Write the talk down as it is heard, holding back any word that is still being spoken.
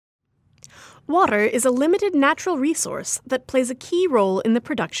Water is a limited natural resource that plays a key role in the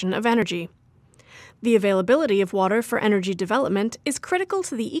production of energy. The availability of water for energy development is critical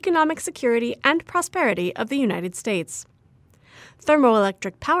to the economic security and prosperity of the United States.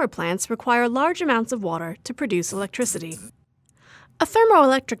 Thermoelectric power plants require large amounts of water to produce electricity. A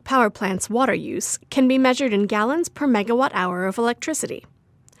thermoelectric power plant's water use can be measured in gallons per megawatt hour of electricity.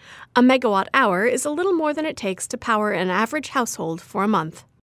 A megawatt hour is a little more than it takes to power an average household for a month.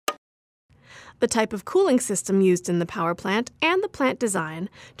 The type of cooling system used in the power plant and the plant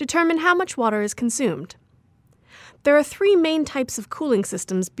design determine how much water is consumed. There are three main types of cooling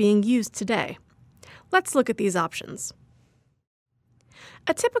systems being used today. Let's look at these options.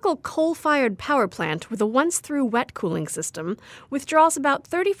 A typical coal-fired power plant with a once-through wet cooling system withdraws about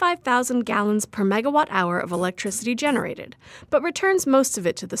 35,000 gallons per megawatt hour of electricity generated, but returns most of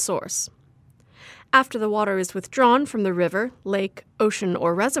it to the source. After the water is withdrawn from the river, lake, ocean,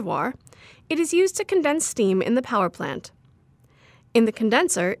 or reservoir, it is used to condense steam in the power plant. In the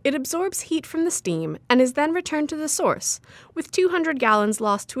condenser, it absorbs heat from the steam and is then returned to the source, with 200 gallons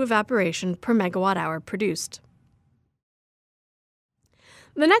lost to evaporation per megawatt hour produced.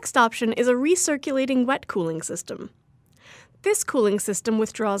 The next option is a recirculating wet cooling system. This cooling system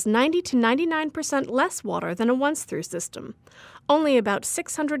withdraws 90 to 99% less water than a once-through system, only about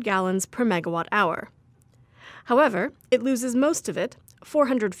 600 gallons per megawatt hour. However, it loses most of it,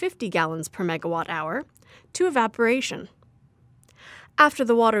 450 gallons per megawatt hour, to evaporation. After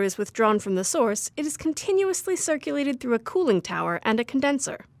the water is withdrawn from the source, it is continuously circulated through a cooling tower and a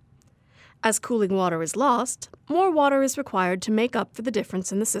condenser. As cooling water is lost, more water is required to make up for the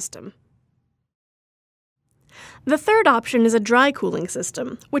difference in the system. The third option is a dry cooling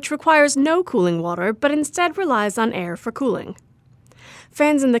system, which requires no cooling water but instead relies on air for cooling.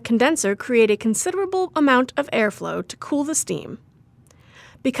 Fans in the condenser create a considerable amount of airflow to cool the steam.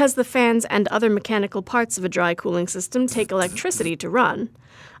 Because the fans and other mechanical parts of a dry cooling system take electricity to run,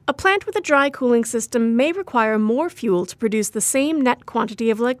 a plant with a dry cooling system may require more fuel to produce the same net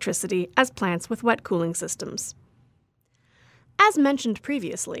quantity of electricity as plants with wet cooling systems. As mentioned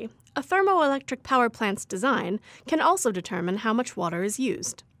previously, a thermoelectric power plant's design can also determine how much water is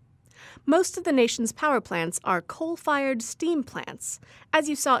used. Most of the nation's power plants are coal-fired steam plants, as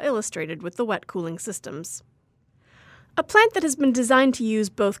you saw illustrated with the wet cooling systems. A plant that has been designed to use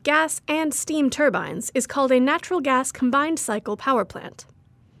both gas and steam turbines is called a natural gas combined cycle power plant.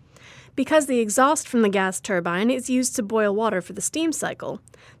 Because the exhaust from the gas turbine is used to boil water for the steam cycle,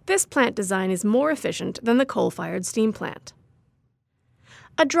 this plant design is more efficient than the coal-fired steam plant.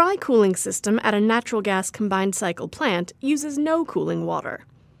 A dry cooling system at a natural gas combined cycle plant uses no cooling water.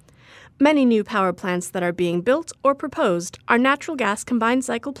 Many new power plants that are being built or proposed are natural gas combined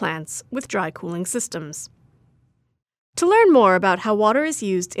cycle plants with dry cooling systems. To learn more about how water is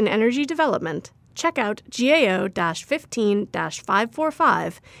used in energy development, check out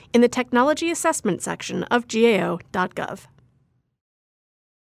GAO-15-545 in the Technology Assessment section of GAO.gov.